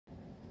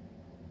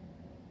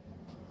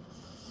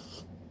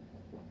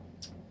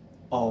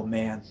Oh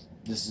man,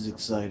 this is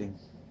exciting.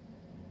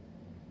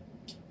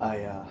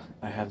 I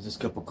have this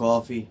cup of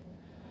coffee.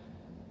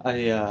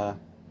 I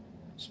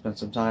spent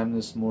some time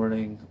this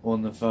morning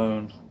on the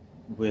phone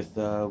with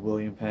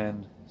William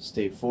Penn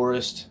State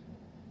Forest,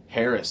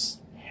 Harris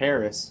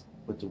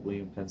with the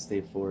William Penn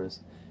State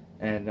Forest,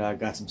 and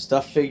got some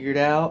stuff figured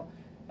out,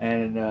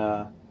 and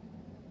I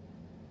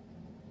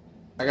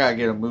gotta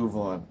get a move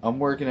on. I'm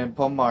working in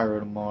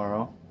Palmyra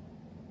tomorrow,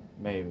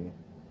 maybe.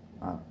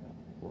 I don't know.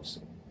 We'll see.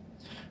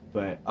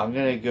 But I'm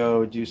gonna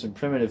go do some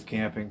primitive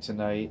camping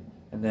tonight,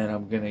 and then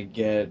I'm gonna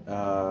get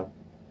a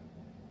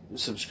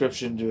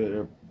subscription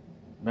to a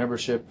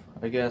membership,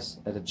 I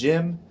guess, at a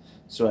gym,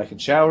 so I can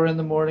shower in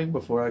the morning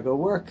before I go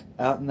work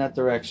out in that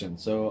direction.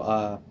 So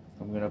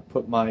I'm gonna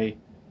put my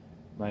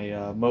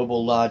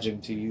mobile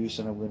lodging to use,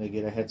 and I'm gonna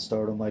get a head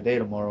start on my day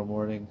tomorrow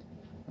morning.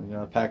 I'm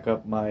gonna pack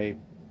up my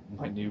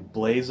new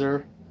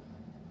blazer,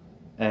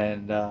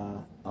 and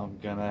I'm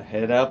gonna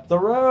head up the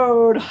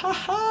road. Ha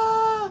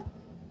ha!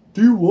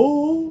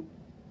 Duo!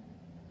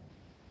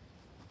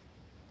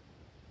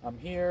 I'm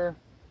here.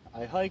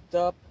 I hiked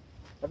up.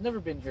 I've never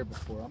been here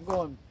before. I'm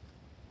going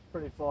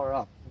pretty far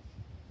up.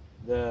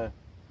 The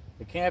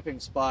camping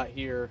spot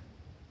here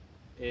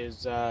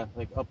is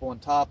like up on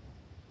top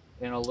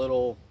in a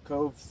little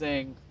cove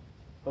thing.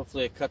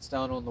 Hopefully it cuts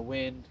down on the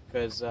wind,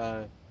 because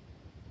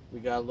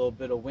we got a little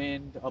bit of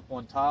wind up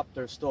on top.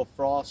 There's still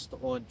frost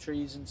on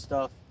trees and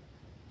stuff,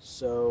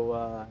 so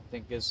I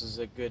think this is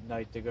a good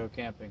night to go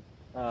camping.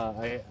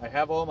 I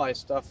have all my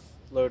stuff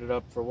loaded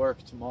up for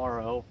work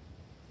tomorrow,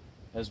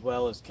 as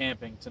well as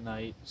camping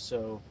tonight,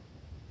 so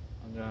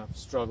I'm going to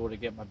struggle to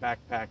get my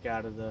backpack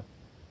out of the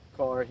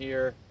car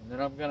here, and then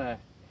I'm going to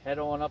head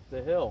on up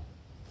the hill.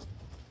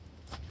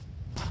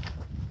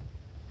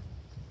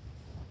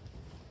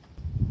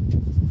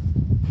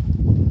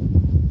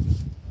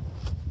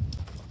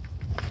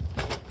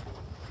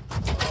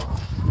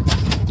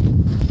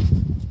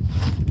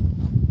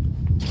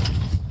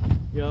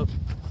 Yep.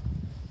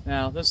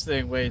 Now, this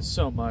thing weighs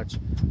so much.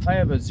 I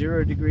have a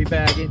 0-degree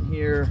bag in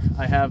here.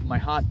 I have my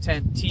hot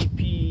tent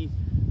TP.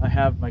 I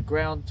have my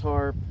ground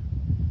tarp.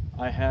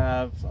 I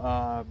have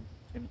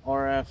an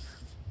RF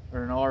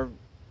or an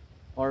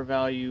R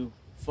value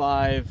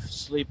 5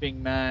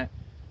 sleeping mat.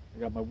 I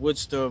got my wood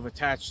stove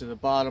attached to the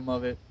bottom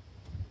of it.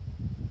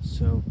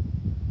 So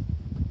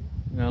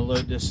I'm gonna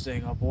load this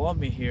thing up on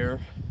me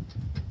here,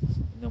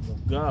 and then we'll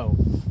go.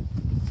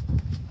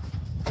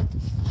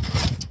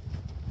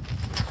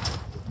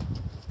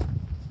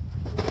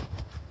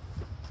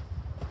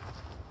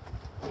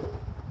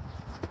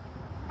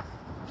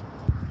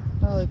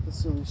 I like the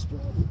silly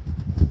strap.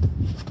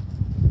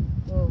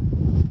 Oh.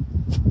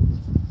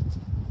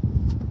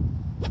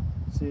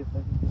 See if I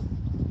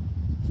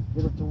can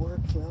get it to work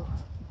though.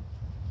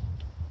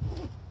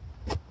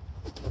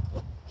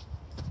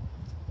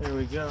 There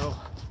we go.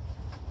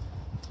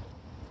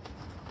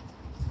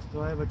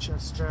 Do I have a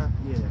chest strap?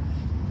 Yeah.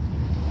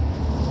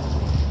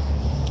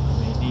 I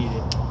may need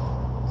it.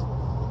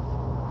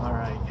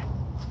 Alright.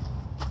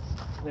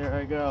 There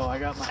I go. I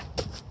got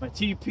my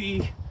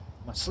TP,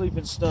 my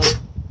sleeping stuff,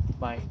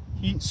 my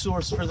heat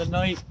source for the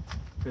night,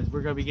 because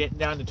we're going to be getting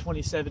down to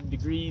 27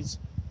 degrees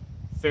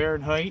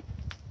Fahrenheit.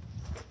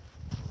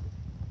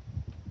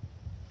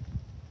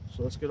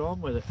 So let's get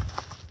on with it.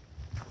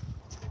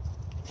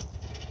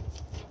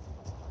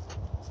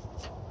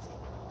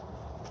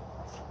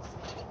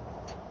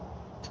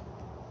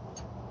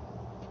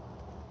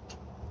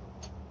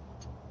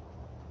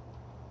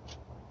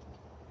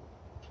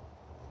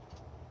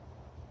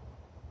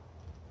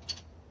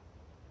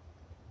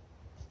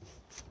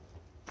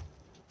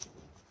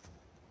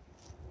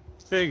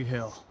 Big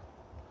hill.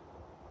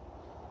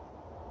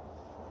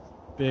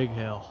 Big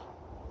hill.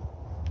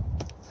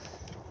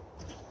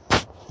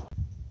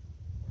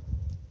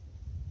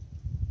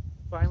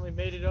 Finally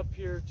made it up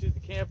here to the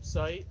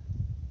campsite.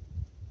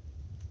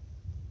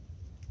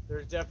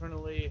 There's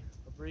definitely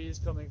a breeze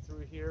coming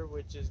through here,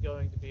 which is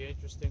going to be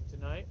interesting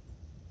tonight.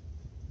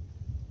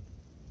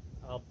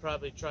 I'll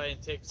probably try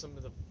and take some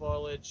of the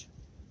foliage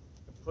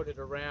and put it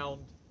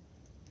around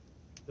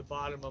the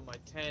bottom of my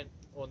tent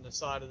on the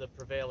side of the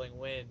prevailing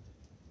wind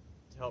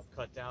to help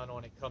cut down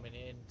on it coming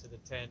into the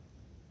tent,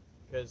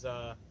 because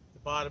the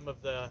bottom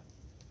of the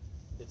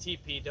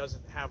teepee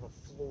doesn't have a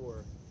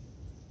floor.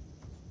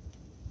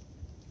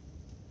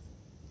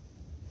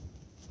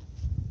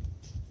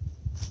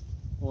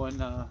 On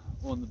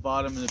the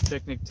bottom of the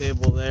picnic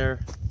table there,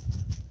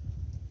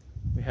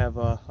 we have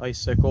a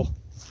icicle,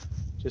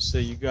 just so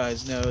you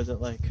guys know that,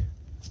 like,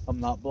 I'm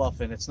not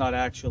bluffing. It's not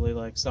actually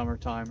like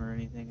summertime or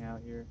anything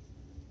out here.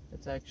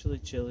 It's actually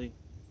chilly.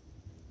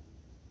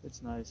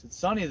 It's nice. It's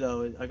sunny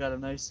though. I got a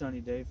nice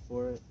sunny day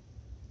for it.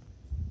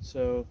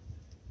 So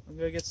I'm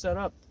gonna get set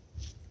up.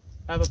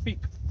 Have a peek.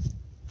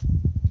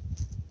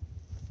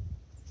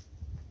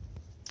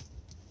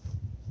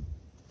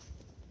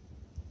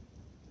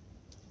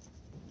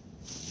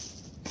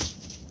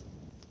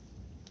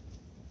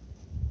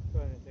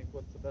 Trying to think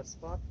what's the best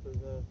spot for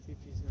the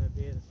teepee's gonna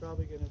be, and it's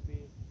probably gonna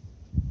be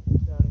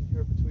down in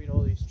here between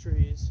all these these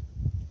trees.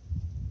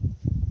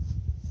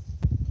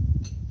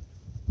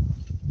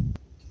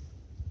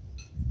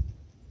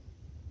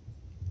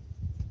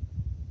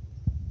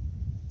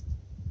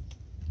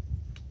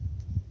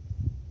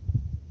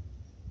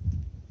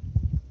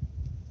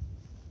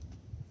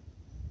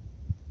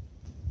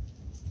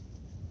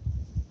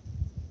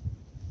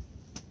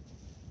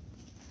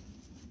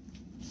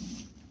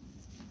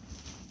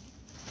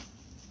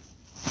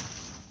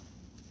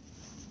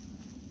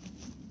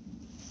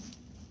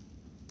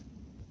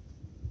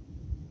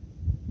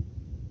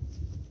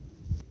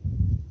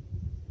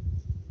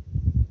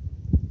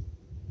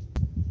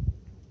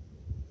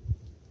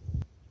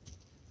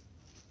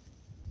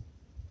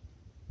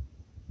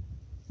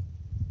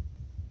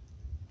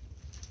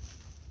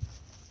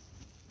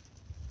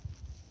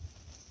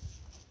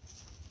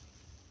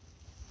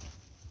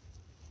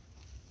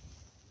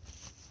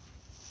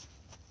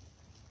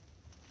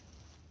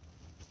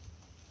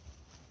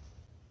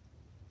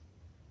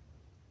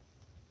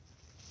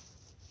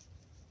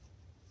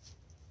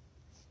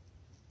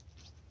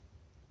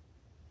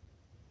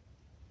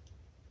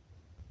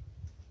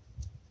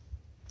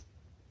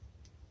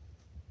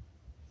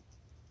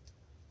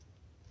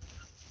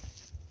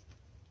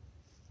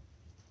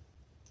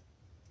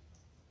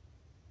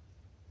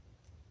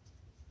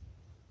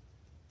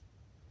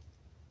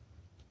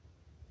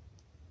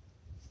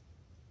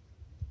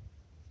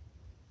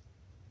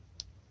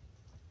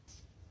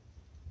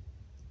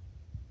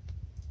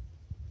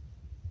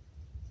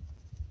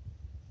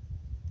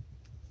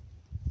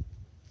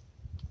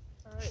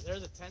 Alright,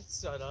 there's the tent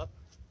set up.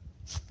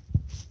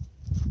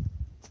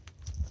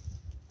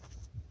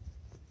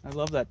 I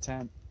love that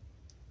tent.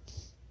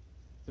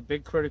 The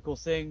big critical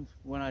thing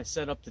when I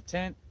set up the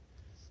tent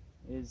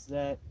is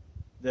that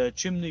the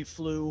chimney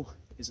flue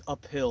is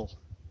uphill.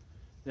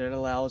 That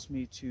allows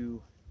me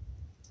to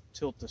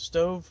tilt the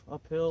stove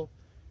uphill,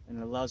 and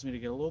it allows me to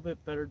get a little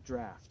bit better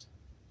draft,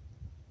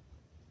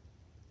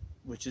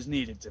 which is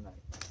needed tonight.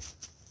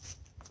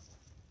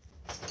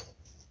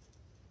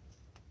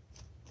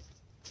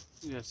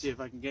 I'm gonna see if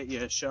I can get you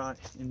a shot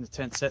in the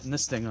tent setting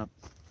this thing up.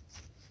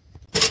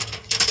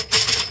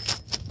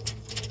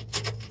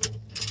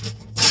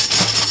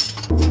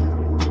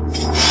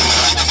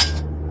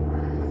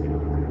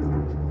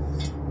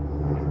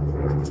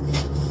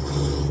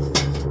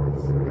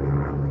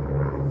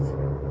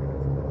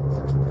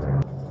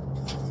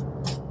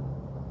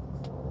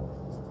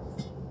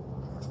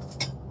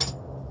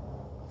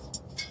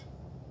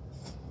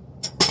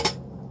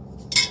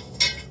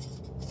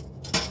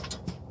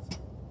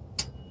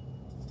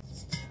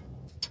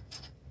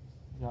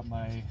 Got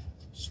my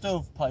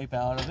stovepipe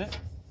out of it.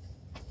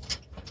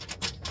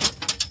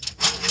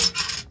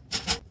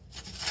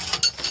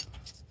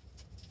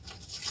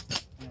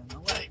 And the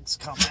legs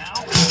come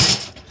out.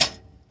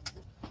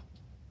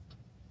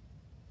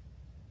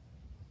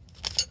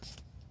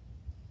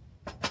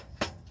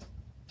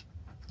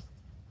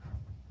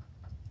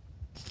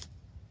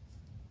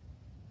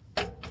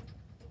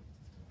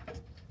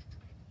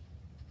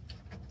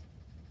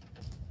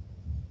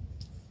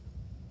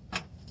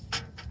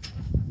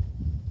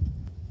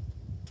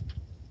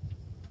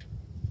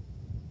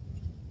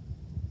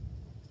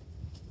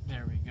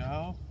 There we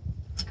go.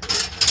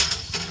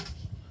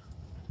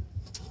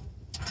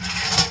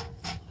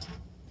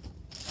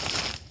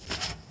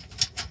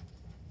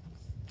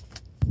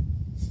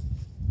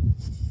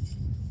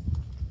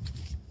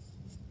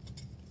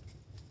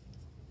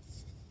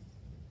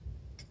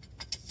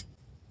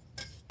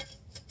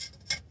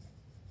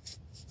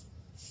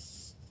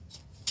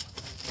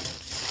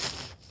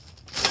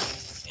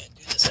 And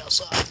do this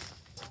outside.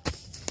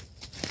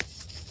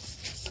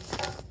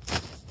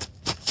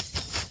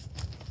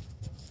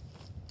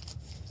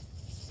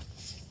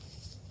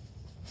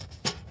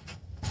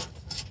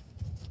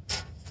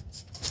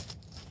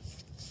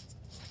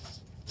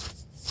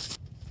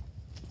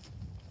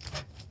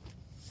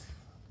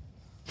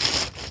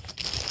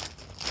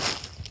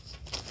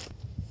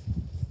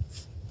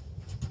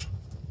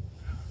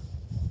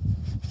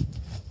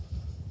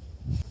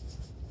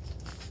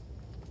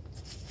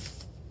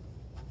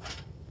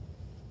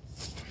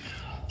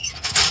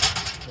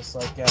 Just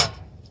like that.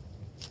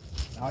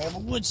 Now I have a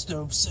wood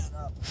stove set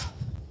up.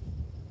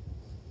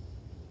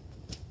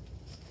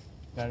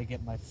 Gotta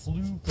get my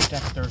flue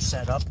protector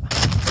set up.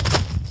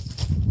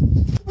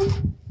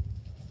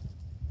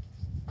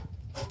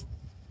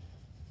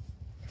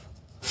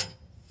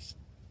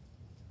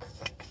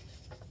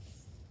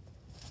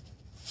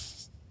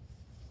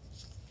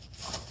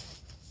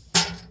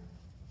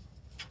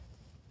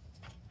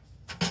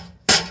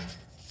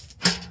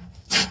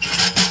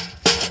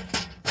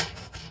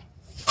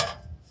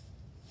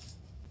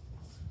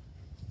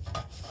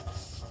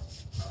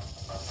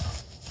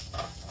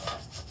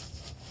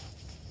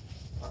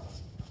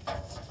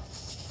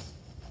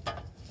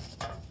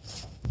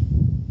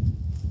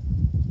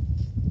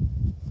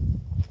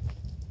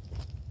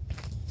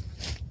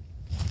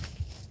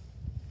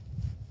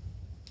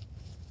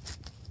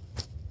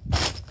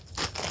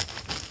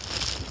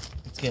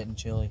 Getting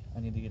chilly. I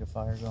need to get a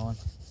fire going.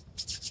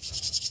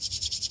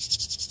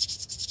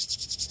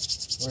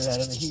 We're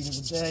out of the heat of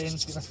the day and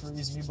it's gonna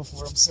freeze me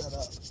before I'm set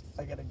up.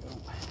 I gotta go.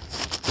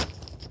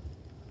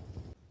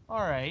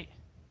 Alright.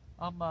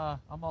 I'm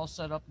all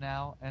set up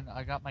now, and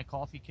I got my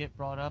coffee kit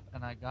brought up,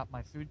 and I got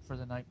my food for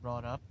the night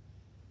brought up.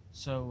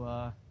 So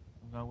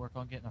I'm gonna work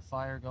on getting a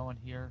fire going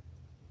here,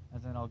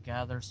 and then I'll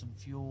gather some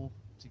fuel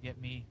to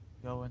get me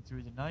going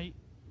through the night,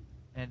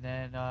 and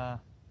then I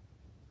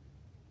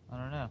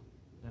don't know,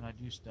 then I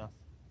do stuff.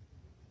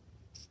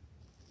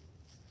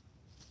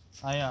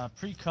 I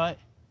pre-cut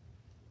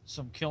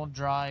some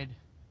kiln-dried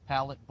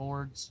pallet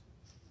boards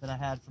that I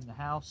had from the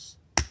house.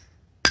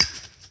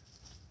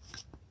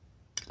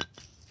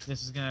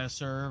 This is going to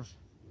serve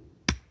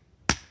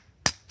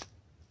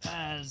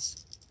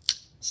as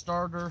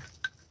starter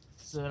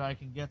so that I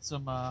can get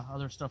some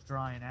other stuff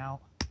drying out.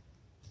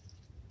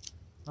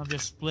 I'm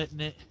just splitting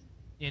it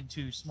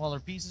into smaller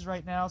pieces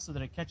right now so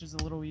that it catches a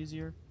little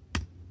easier.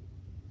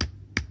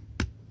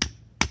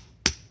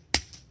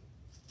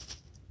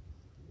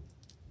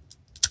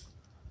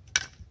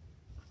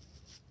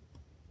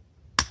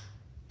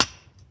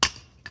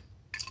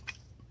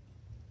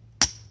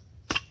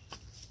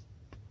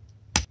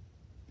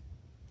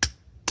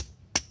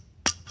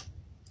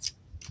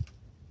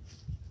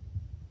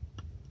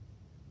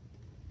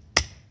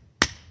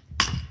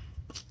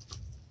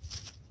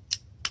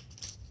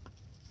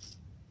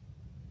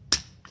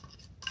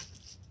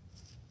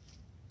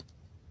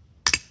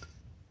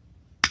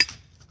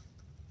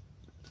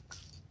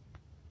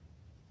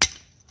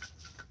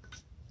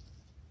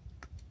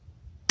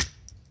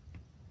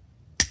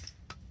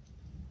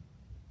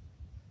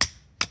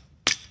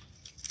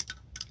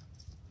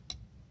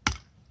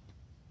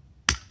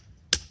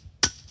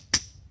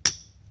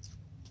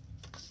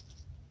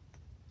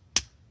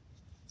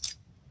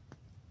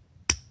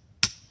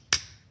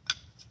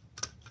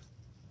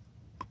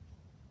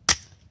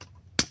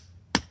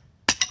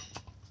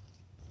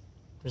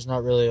 There's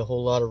not really a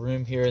whole lot of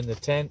room here in the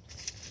tent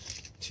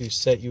to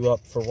set you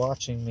up for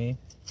watching me.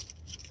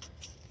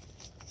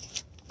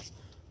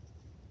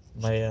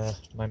 My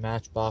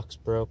matchbox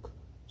broke,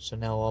 so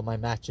now all my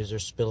matches are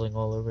spilling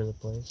all over the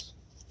place.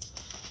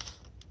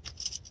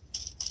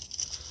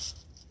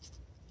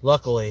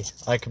 Luckily,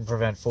 I can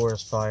prevent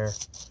forest fire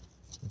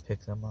and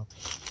pick them up.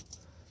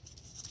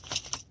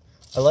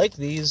 I like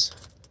these.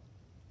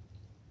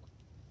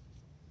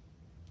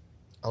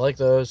 I like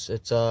those.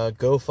 It's a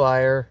Go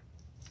Fire.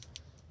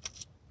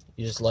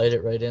 You just light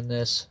it right in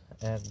this,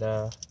 and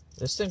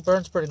this thing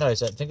burns pretty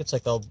nice. I think it's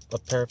like a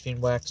paraffin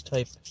wax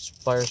type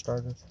fire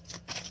starter.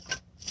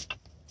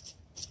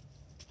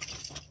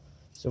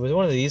 So with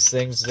one of these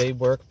things, they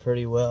work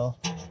pretty well.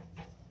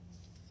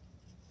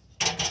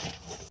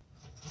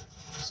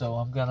 So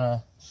I'm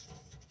gonna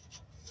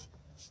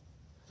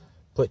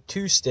put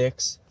 2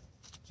 sticks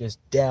just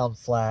down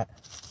flat,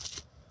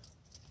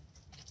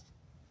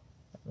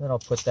 and then I'll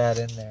put that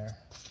in there.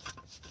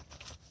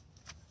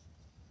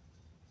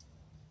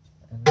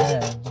 And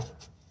then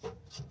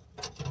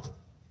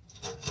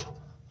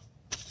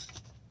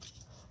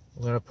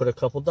I'm going to put a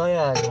couple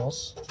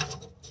diagonals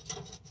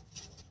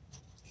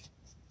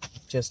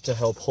just to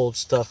help hold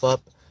stuff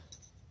up.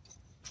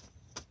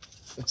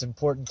 It's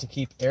important to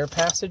keep air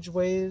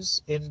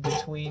passageways in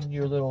between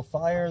your little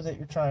fire that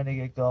you're trying to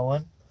get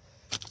going.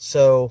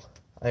 So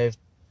I have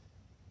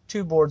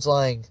 2 boards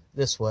lying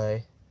this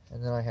way,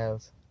 and then I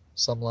have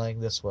some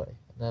lying this way.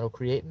 And that'll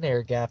create an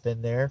air gap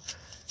in there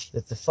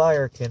that the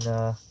fire can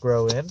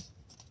grow in.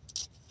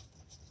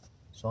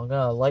 So I'm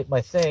going to light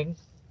my thing,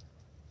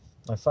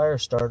 my fire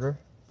starter,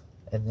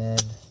 and then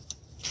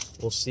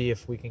we'll see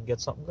if we can get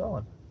something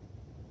going.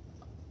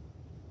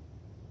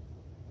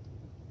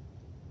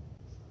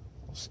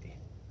 We'll see.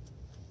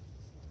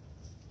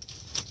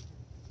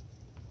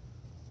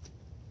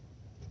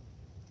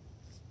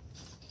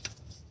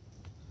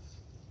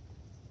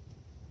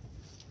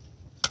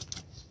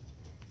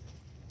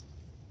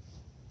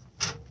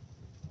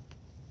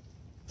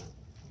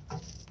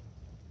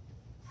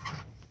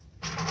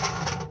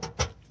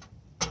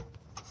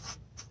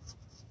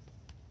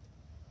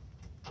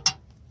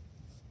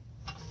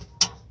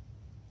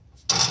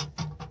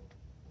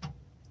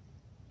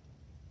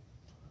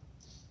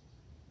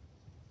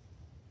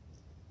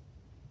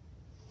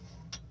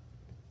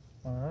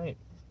 Alright,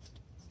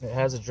 it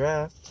has a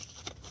draft,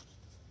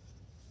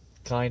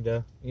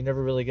 kinda. You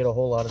never really get a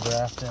whole lot of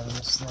draft out of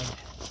this thing.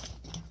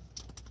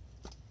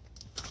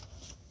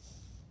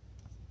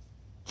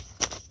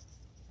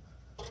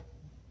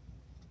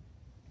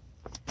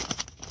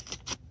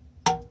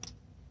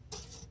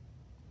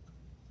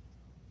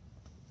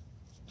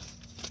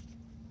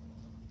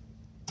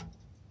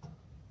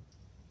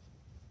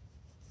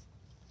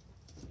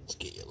 Let's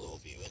get you a little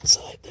view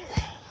inside there.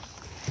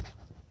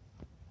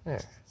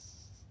 There.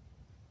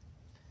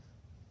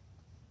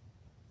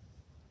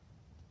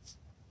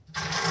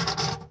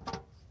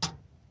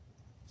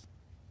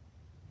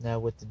 Now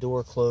with the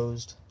door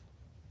closed,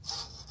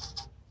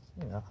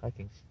 you know, I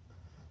can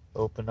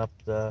open up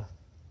the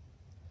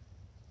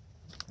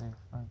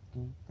front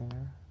gate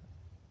there.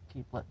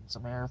 Keep letting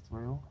some air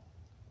through.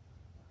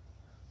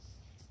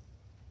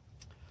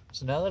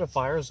 So now that a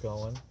fire's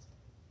going,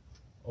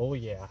 oh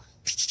yeah,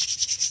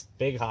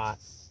 big hot,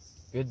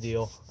 good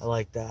deal. I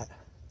like that.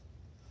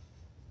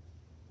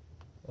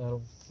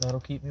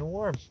 That'll keep me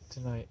warm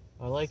tonight.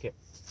 I like it.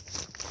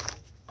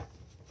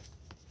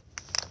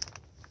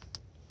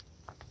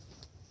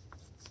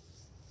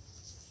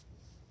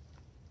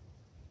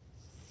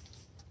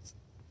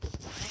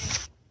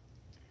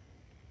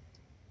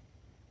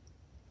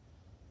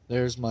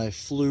 There's my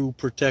flue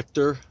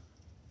protector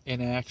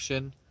in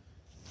action.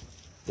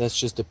 That's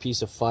just a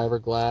piece of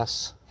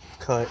fiberglass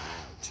cut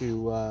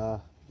to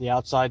the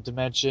outside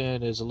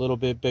dimension is a little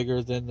bit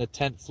bigger than the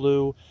tent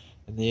flue,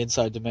 and the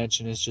inside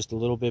dimension is just a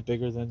little bit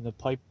bigger than the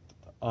pipe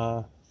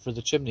for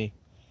the chimney.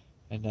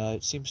 And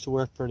it seems to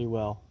work pretty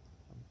well.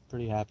 I'm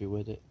pretty happy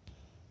with it.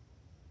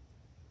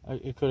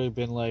 It could have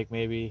been like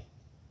maybe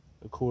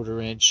a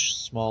 1/4 inch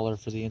smaller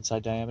for the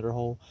inside diameter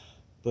hole,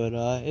 but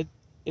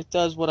it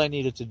does what I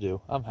need it to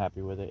do. I'm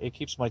happy with it. It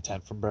keeps my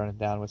tent from burning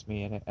down with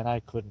me in it, and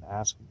I couldn't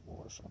ask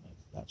more from it.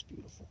 That's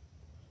beautiful.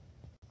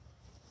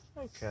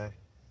 Okay.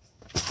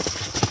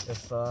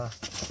 If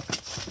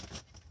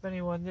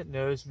anyone that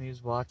knows me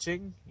is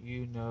watching,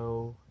 you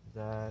know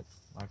that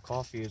my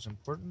coffee is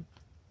important.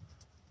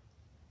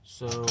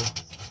 So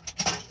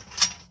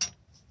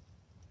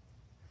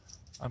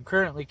I'm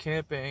currently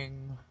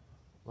camping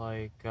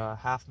like a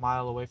half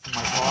mile away from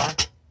my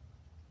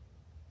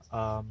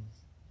car.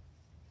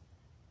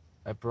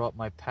 I brought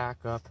my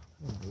pack up.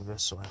 Let me move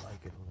this so I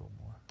like it a little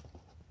more.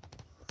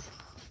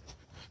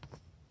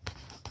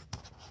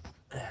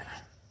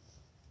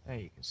 There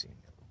you can see me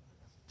a little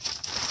bit.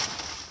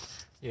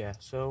 Yeah,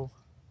 so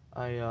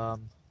I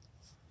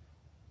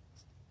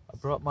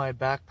brought my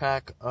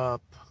backpack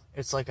up.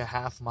 It's like a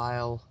half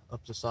mile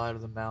up the side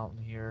of the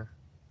mountain here.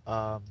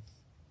 And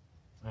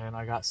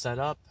I got set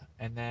up,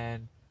 and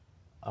then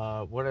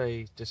what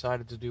I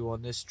decided to do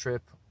on this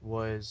trip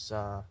was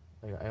I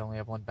only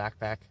have one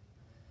backpack.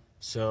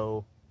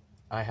 So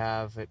I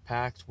have it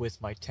packed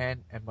with my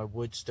tent and my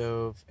wood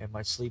stove and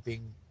my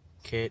sleeping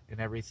kit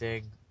and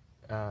everything.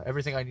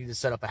 Everything I need to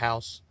set up a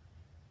house.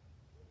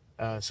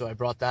 So I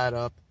brought that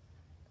up.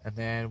 And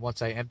then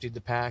once I emptied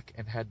the pack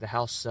and had the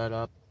house set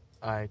up,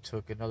 I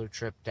took another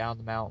trip down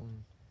the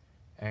mountain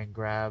and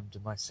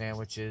grabbed my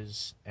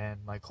sandwiches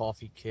and my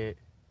coffee kit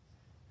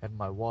and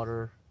my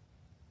water.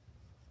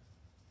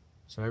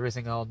 So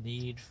everything I'll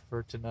need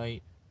for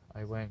tonight,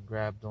 I went and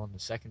grabbed on the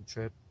second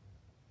trip.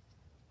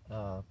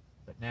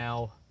 But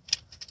now,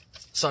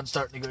 sun's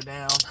starting to go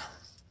down,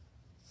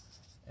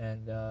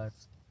 and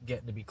it's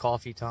getting to be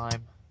coffee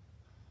time.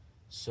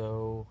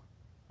 So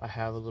I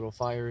have a little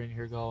fire in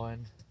here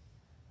going.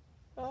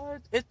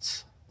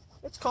 It's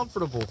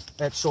comfortable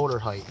at shoulder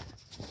height.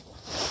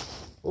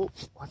 Oh,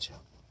 watch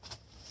out!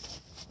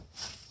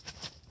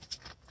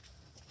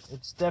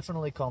 It's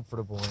definitely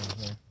comfortable in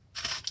here.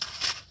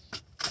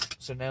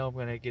 So now I'm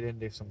gonna get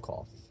into some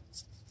coffee.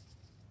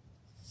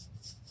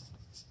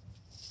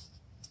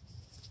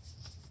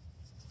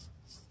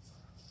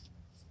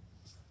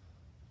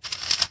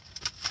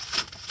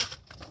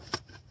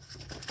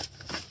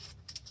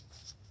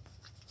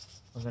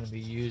 I'm going to be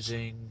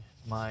using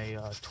my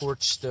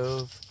torch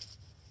stove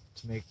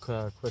to make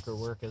quicker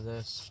work of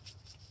this.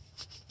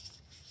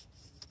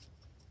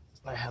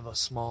 I have a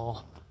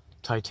small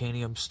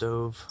titanium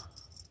stove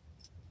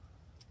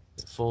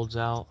that folds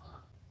out,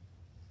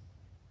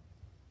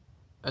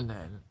 and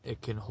then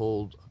it can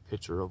hold a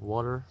pitcher of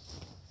water.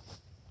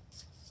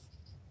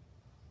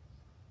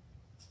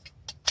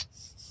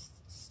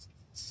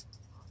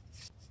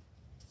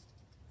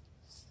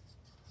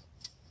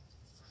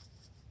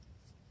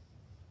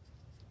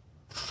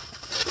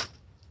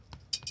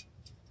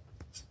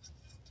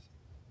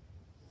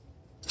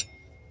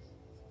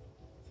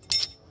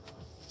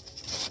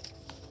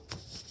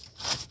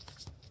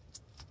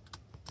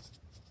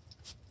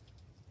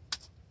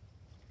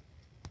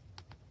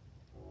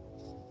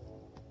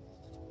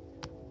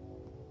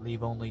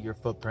 Leave only your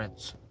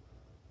footprints.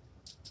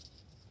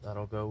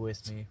 That'll go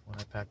with me when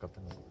I pack up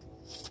in the morning.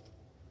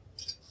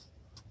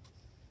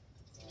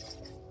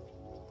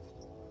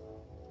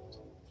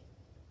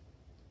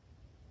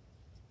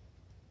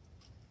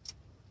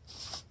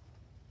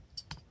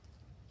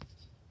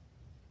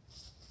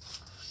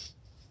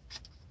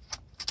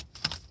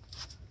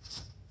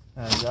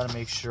 You gotta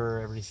make sure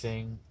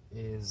everything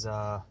is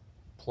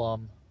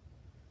plumb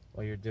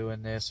while you're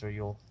doing this, or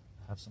you'll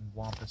have some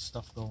wampus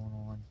stuff going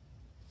on.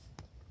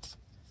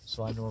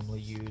 So I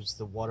normally use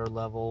the water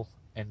level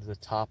and the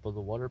top of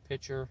the water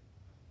pitcher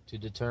to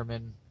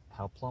determine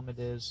how plumb it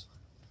is.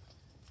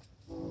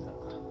 I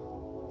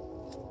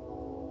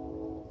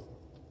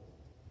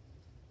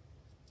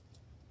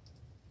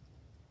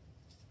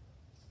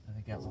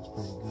think that looks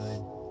pretty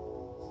good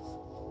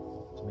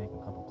to make a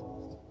cup of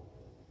coffee.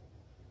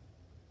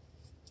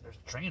 There's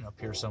a train up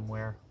here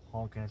somewhere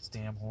honking its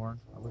damn horn.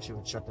 I wish it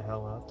would shut the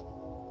hell up.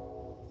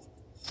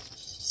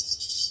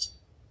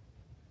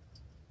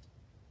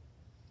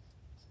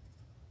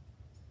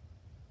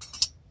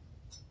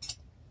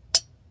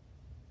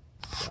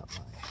 Got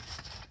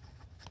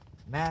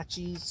my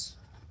matchies.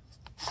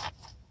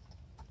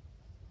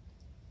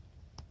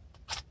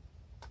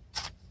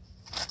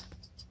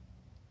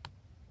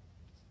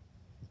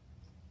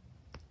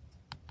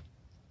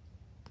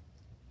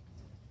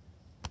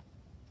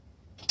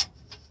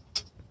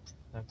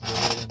 That can go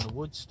right in the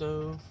wood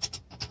stove.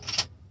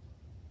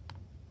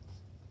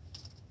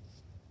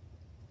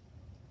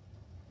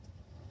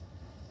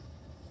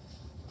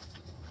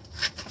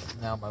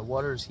 Now my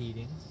water's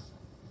heating.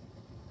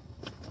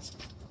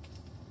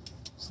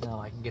 So now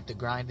I can get to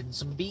grinding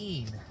some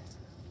bean.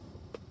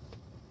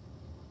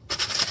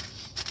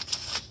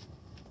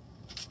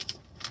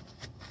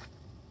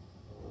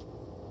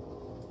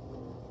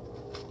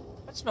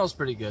 That smells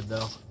pretty good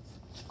though.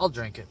 I'll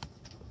drink it.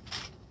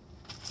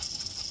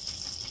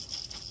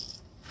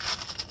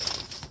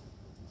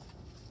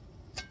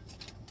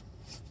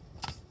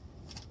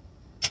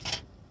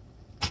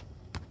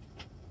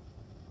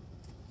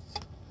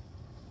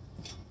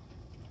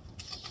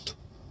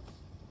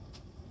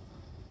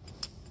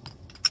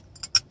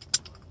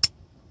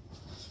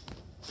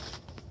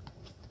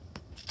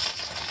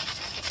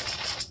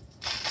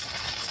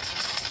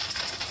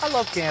 I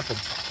love camping.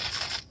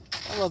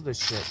 I love this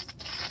shit.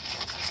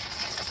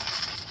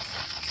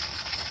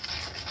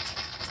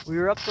 We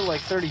were up to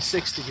like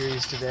 36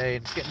 degrees today,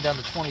 and it's getting down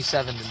to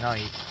 27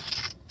 tonight.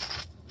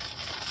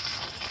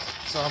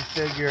 So I'm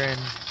figuring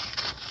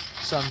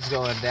sun's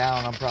going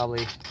down. I'm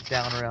probably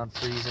down around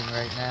freezing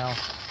right now.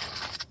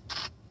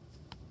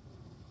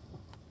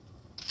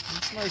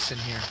 It's nice in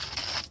here.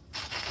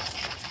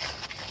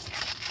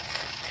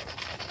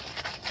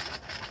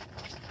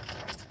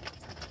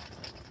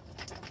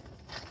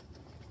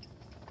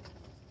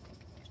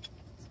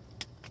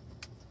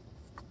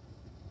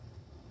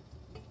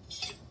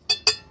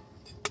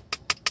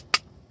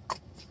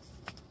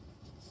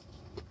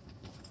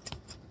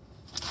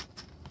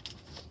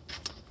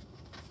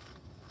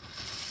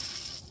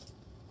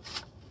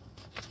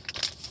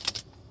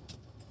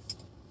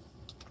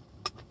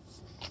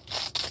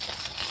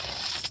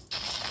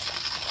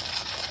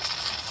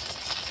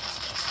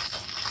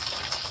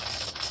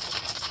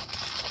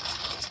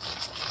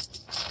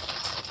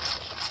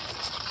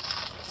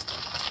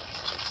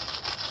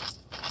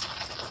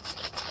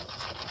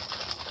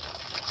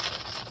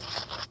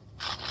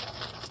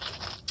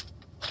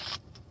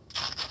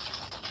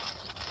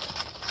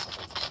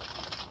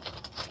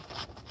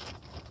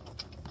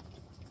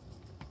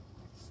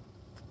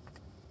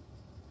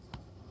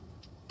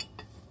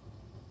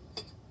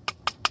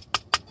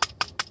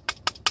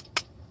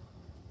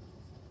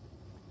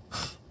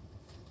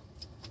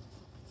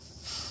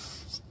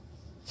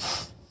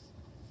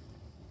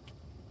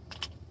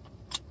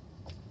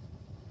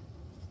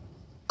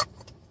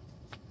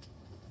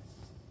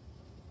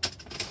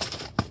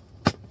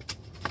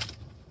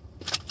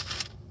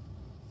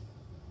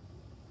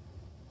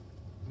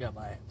 Got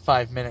my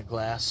 5-minute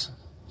glass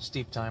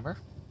steep timer.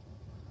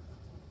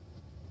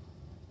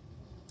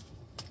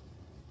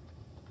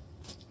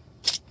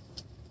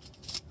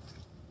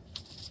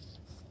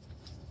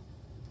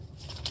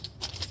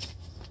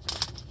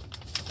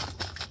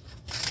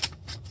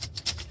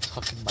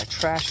 Tucking my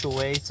trash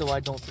away so I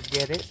don't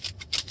forget it.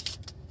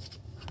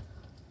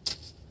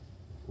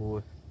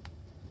 Ooh,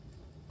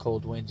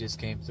 cold wind just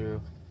came through.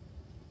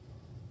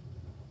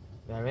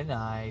 Very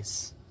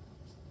nice.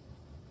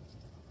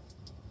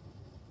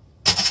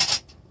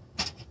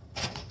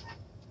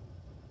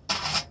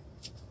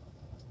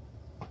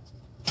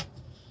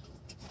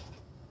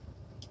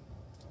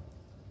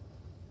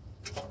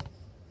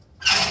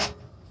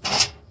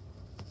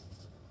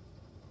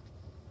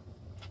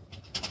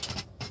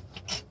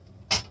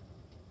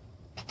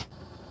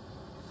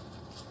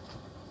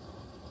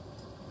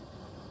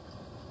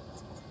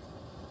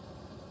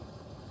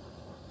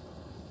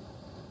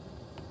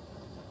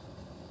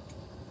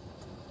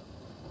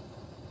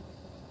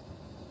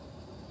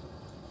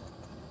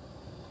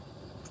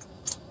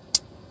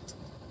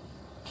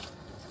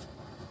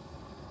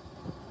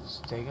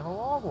 Taking a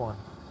long one.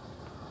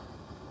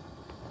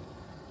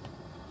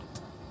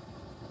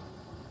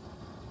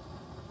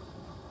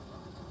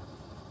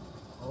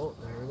 Oh,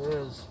 there it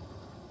is.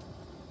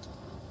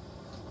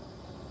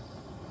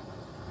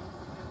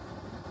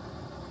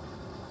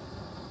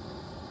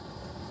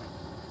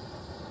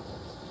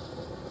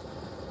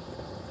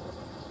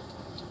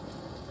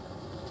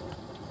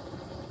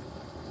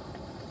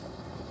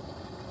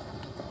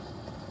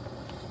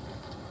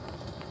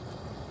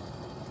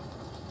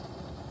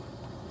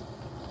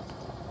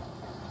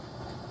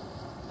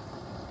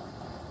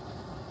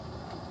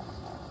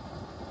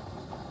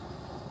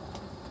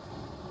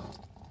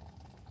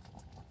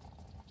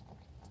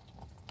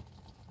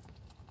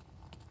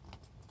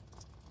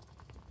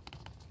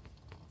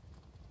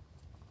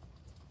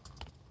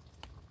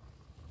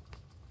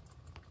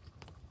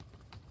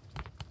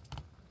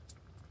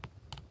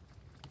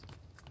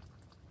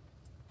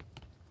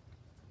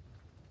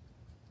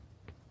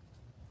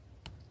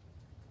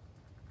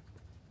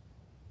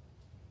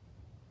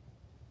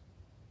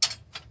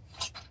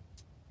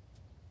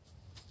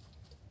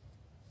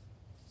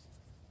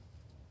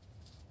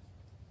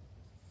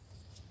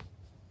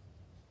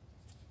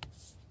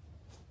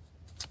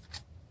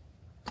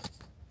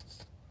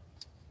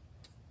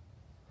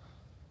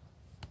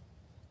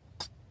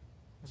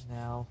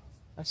 Now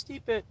I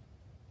steep it.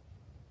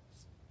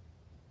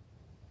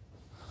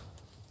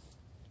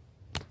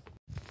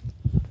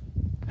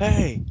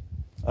 Hey,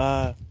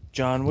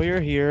 John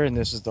Weir here, and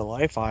this is the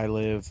life I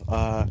live.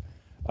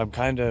 I'm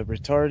kind of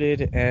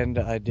retarded, and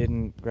I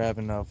didn't grab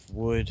enough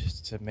wood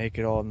to make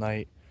it all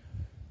night.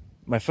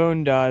 My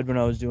phone died when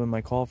I was doing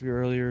my coffee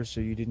earlier,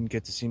 so you didn't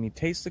get to see me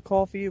taste the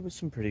coffee. It was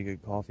some pretty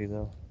good coffee,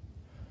 though.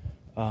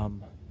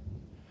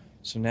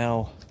 So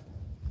now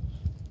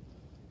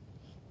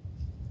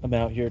I'm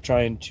out here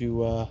trying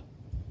to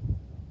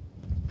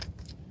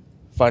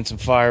find some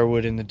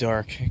firewood in the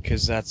dark,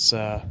 because that's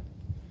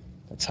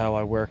how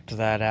I worked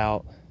that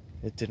out.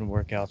 It didn't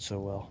work out so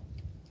well.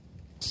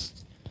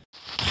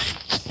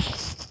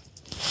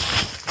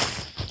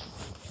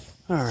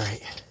 All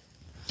right.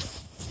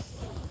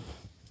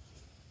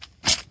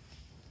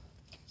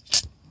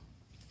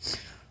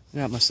 I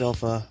got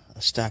myself a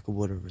stack of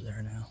wood over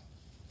there now.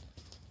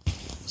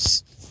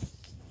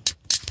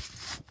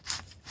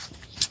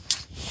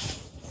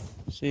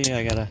 See,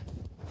 I gotta...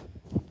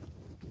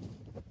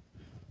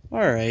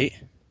 Alright,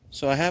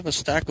 so I have a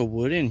stack of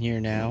wood in here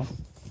now.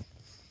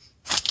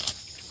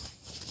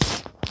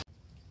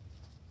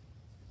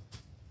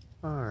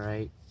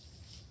 Alright.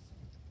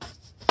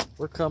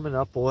 We're coming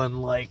up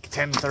on like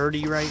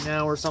 10:30 right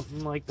now or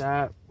something like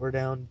that. We're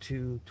down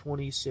to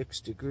 26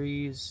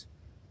 degrees.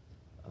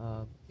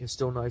 It's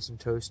still nice and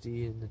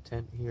toasty in the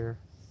tent here.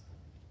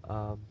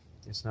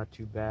 It's not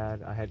too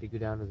bad. I had to go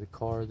down to the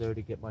car though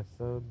to get my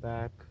phone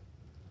back,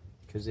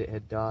 because it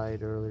had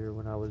died earlier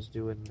when I was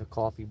doing the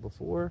coffee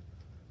before.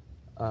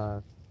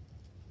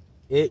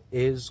 It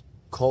is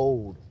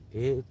cold.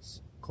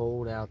 It's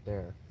cold out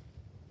there.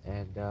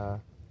 And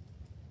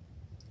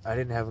I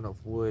didn't have enough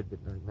wood, but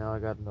now I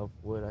got enough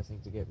wood, I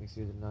think, to get me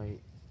through the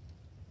night.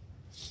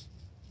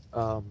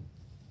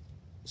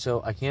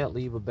 So I can't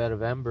leave a bed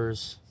of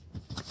embers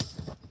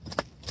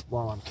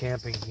while I'm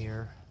camping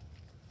here.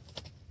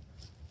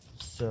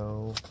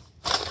 So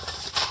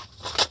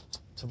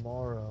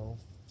tomorrow,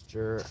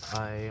 after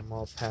I am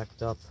all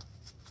packed up,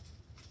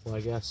 well,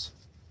 I guess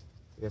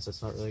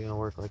that's not really gonna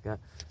work like that.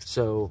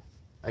 So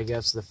I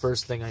guess the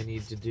first thing I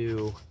need to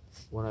do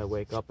when I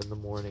wake up in the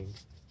morning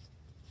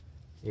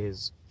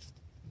is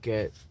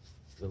get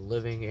the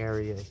living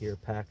area here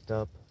packed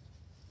up,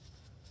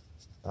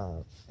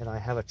 and I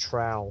have a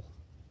trowel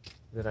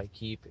that I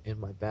keep in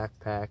my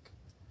backpack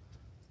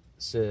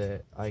so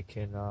that I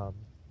can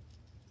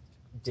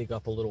dig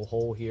up a little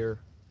hole here.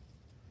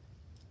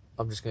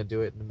 I'm just gonna do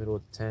it in the middle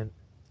of the tent,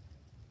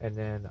 and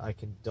then I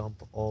can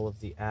dump all of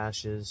the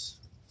ashes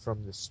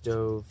from the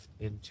stove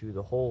into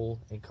the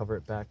hole and cover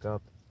it back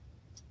up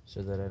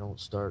so that I don't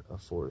start a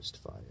forest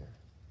fire.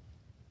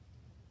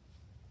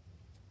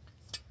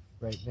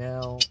 Right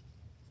now,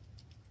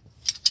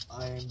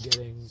 I am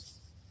getting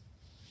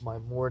my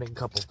morning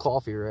cup of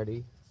coffee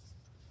ready.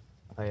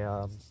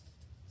 I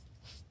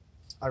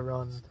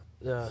run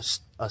a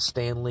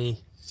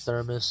Stanley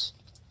thermos,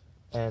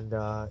 and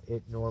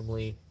it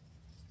normally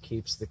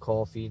keeps the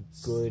coffee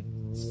good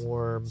and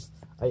warm.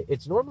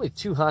 It's normally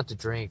too hot to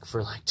drink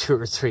for like 2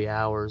 or 3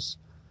 hours,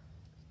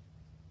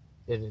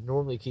 and it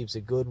normally keeps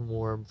it good and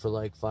warm for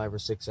like 5 or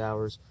 6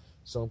 hours.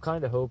 So I'm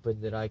kind of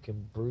hoping that I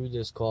can brew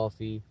this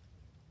coffee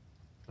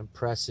and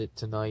press it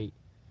tonight,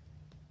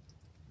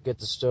 get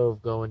the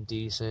stove going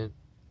decent,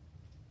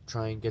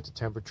 try and get the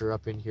temperature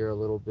up in here a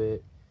little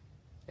bit,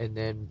 and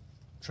then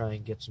try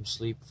and get some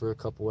sleep for a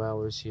couple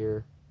hours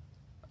here.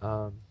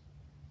 I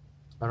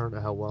don't know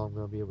how well I'm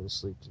going to be able to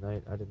sleep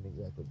tonight. I didn't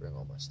exactly bring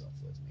all my stuff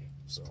with me,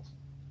 so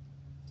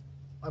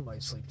I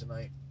might sleep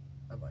tonight.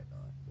 I might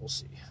not. We'll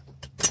see.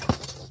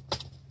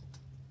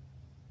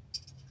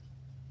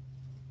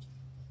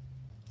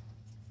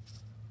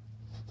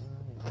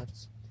 Alright,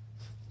 that's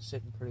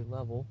sitting pretty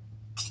level,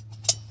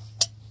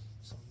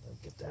 so I'm going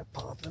to get that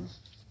popping.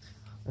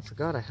 I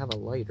forgot I have a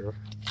lighter.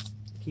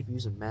 I keep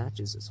using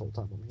matches this whole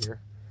time I'm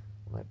here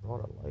when I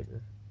brought a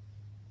lighter.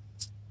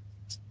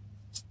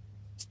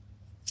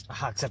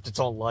 Except it's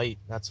all light.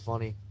 That's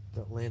funny.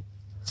 That lint.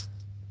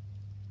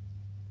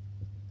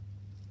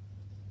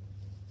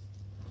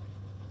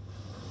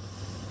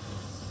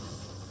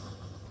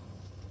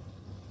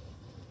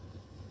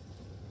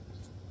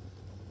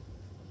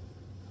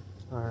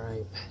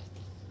 Alright.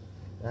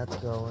 That's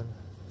going.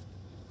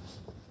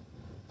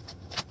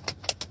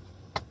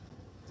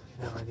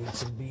 Now I need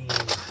some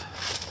beans.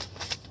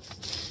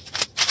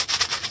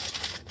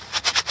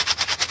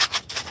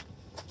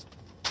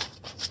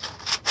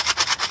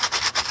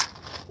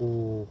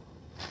 Ooh,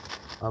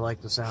 I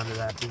like the sound of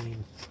that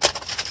bean.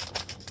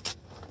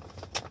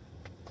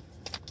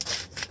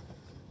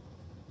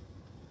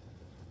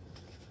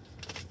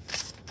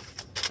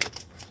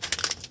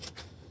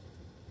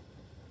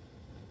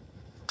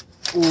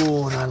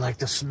 Ooh, and I like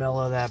the smell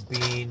of that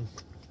bean.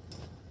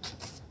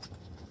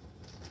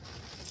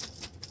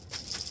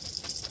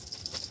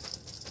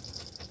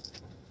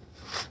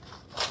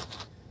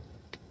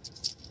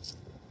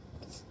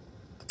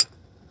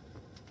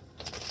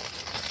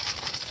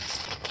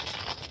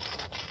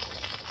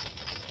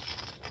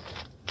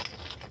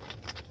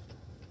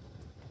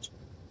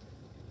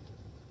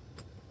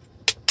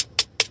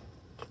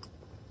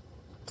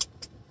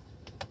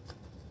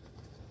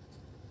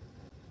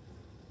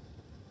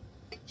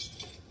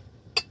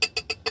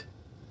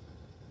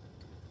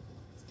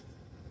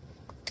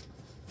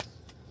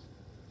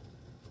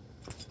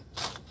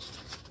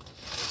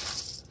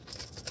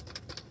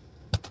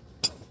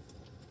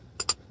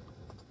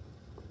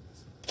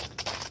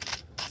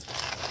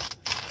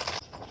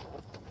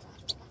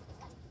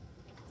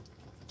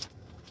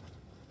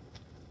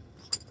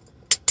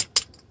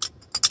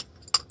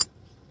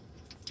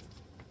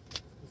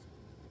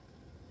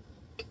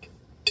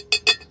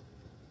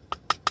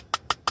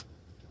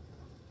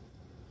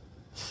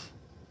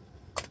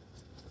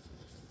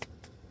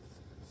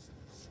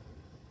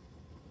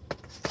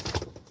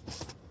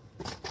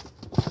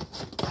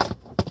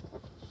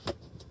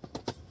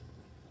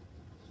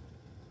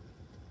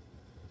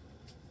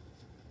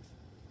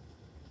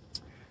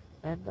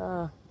 And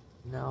now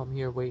I'm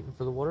here waiting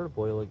for the water to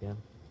boil again.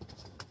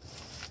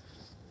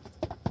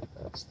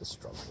 That's the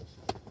struggle.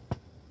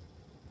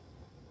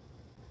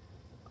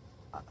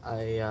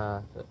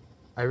 I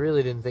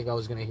really didn't think I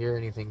was gonna hear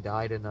anything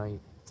die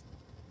tonight,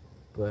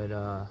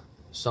 but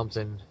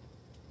something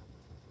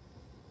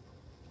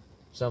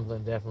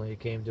definitely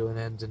came to an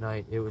end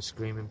tonight. It was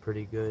screaming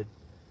pretty good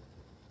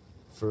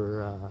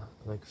for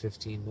like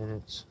 15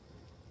 minutes,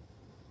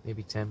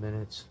 maybe 10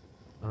 minutes.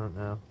 I don't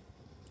know.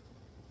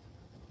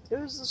 It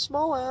was a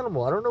small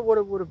animal. I don't know what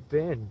it would have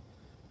been.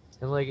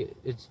 And like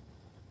it's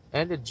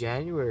end of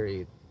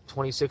January,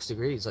 26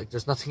 degrees. Like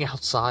there's nothing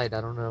outside. I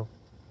don't know.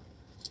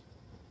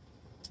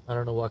 I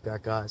don't know what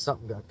got.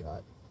 Something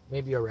got.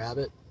 Maybe a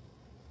rabbit.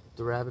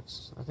 The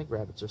rabbits, I think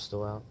rabbits are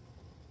still out.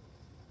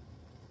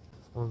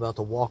 I'm about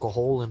to walk a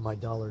hole in my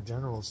Dollar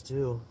Generals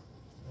too.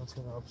 That's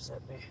gonna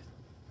upset me.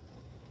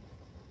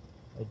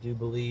 I do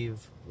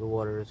believe the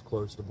water is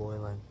close to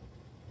boiling.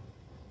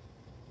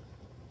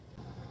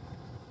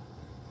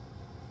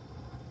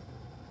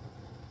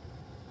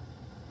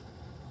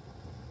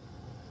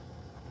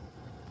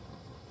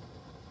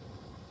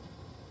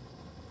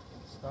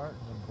 It's starting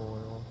to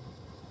boil.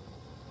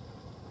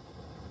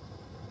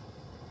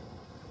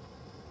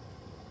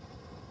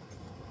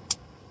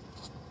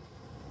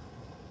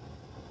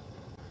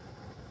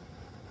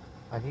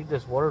 I need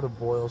this water to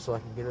boil so I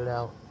can get it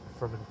out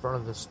from in front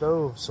of the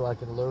stove so I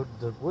can load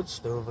the wood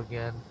stove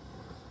again.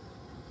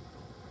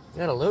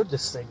 You gotta load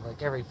this thing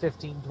like every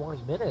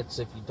 15-20 minutes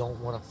if you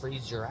don't want to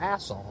freeze your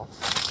ass off.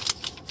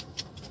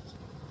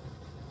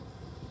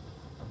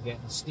 I'm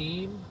getting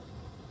steam,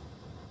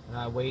 and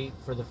I wait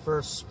for the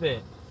first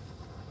spit.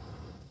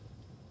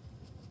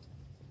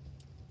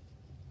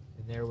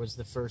 And there was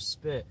the first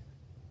spit.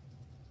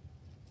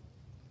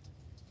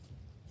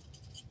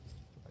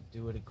 I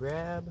do it a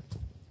grab.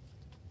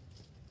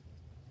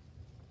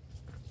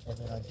 And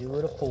then I do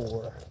it a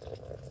pour.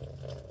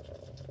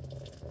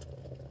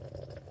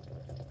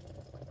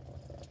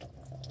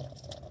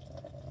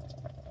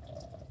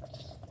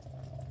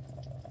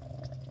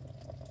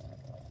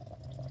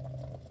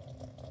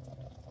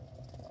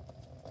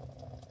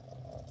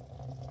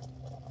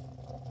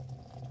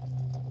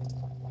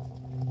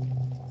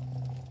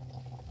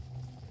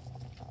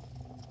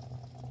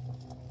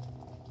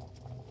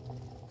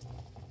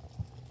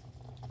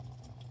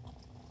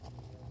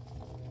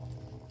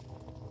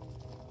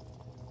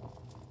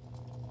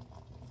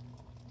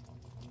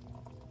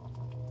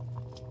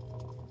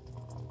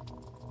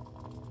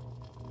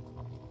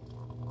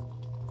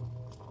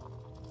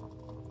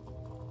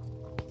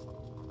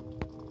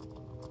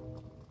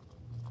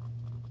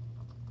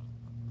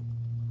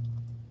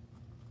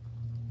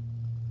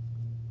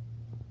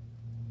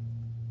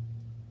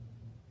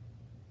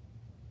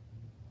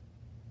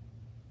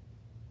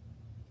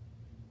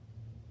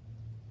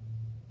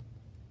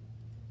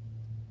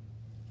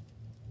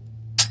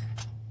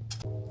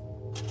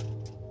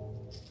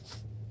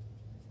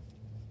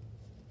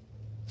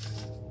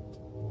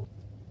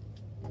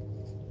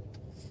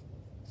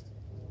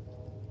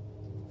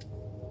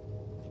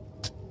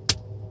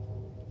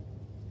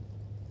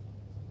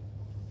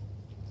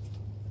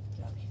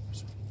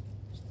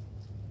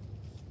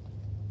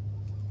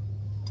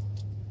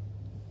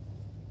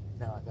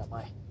 Now I got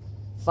my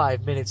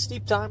 5-minute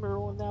steep timer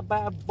on that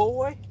bad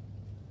boy.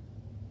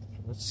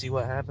 Let's see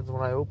what happens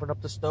when I open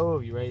up the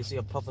stove. You ready to see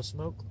a puff of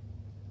smoke?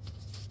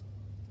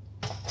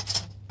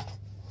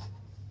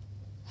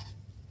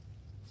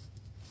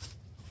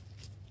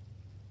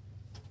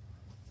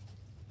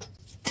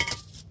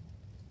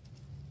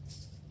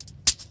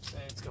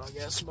 It's gonna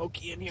get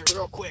smoky in here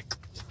real quick.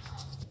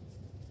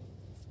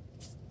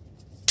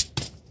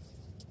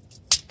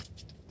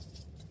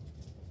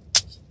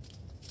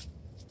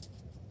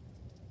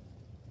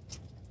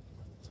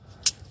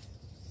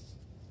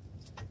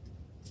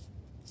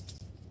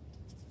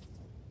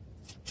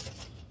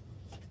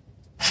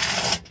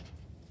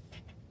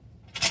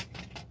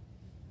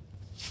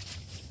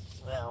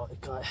 Now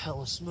it got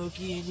hella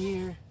smoky in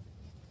here,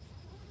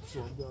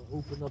 so I'm gonna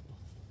open up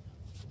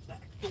the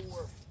back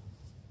door.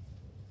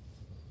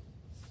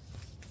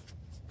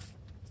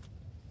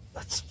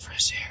 Let some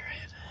fresh air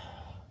in.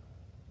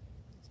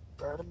 It's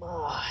burning my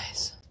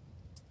eyes.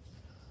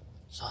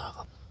 Son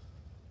of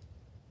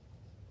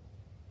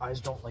a... Eyes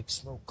don't like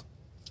smoke.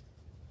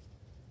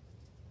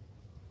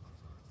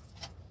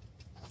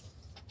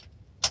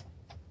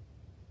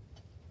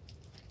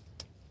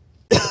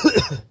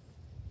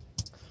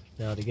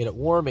 Now, to get it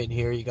warm in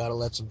here, you gotta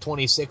let some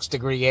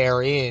 26-degree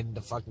air in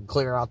to fucking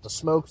clear out the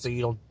smoke so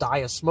you don't die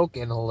of smoke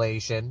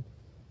inhalation.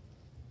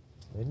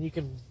 Then you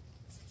can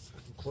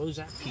close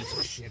that piece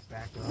of shit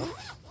back up.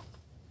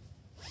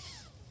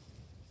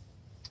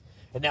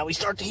 And now we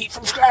start the heat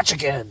from scratch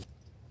again.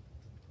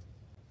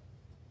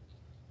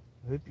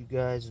 I hope you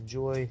guys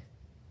enjoy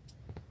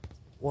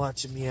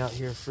watching me out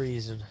here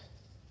freezing.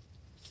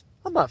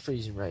 I'm not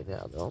freezing right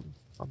now, though.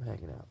 I'm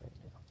hanging out right now.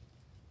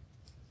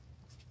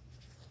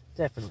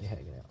 Definitely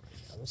hanging out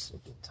right now. This is a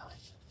good time.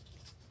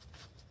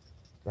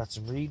 Got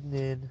some reading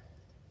in.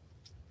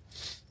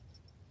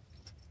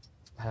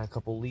 Had a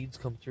couple leads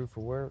come through for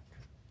work.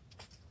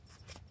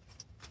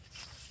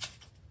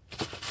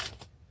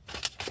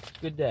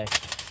 Good day.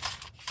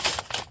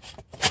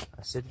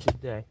 I said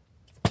good day.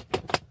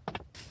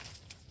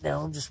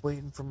 Now I'm just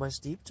waiting for my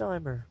steep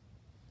timer.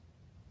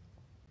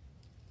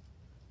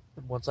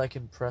 And once I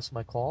can press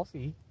my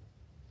coffee,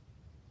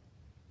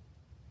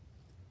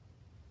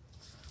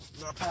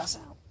 I'm gonna pass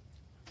out.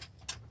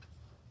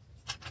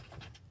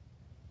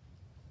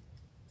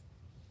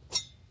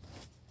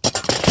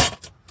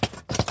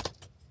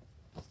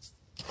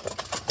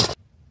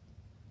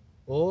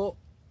 Oh.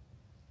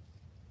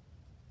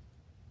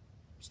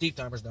 Steep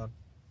timer's done.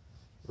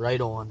 Right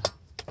on.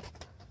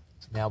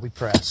 Now we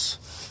press.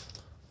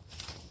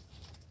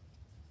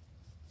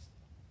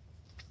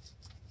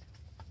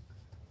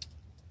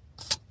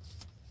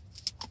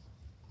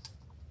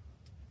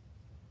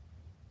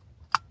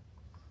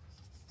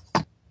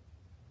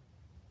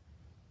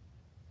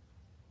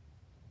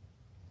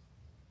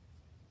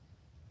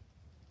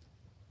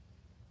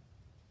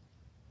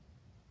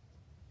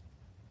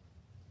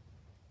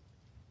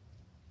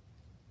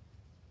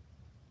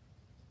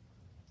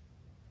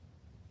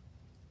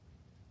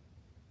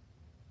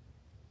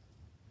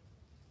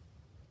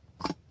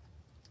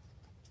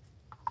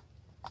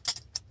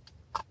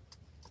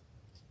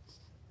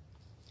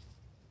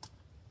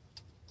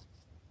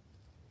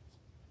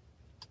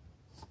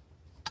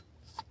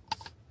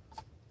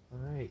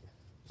 Alright,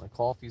 my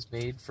coffee's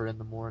made for in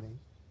the morning.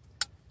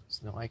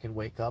 So now I can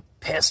wake up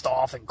pissed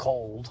off and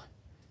cold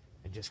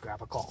and just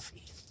grab a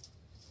coffee.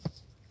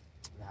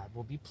 That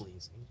will be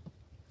pleasing.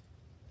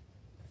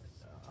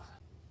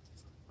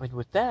 And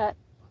with that,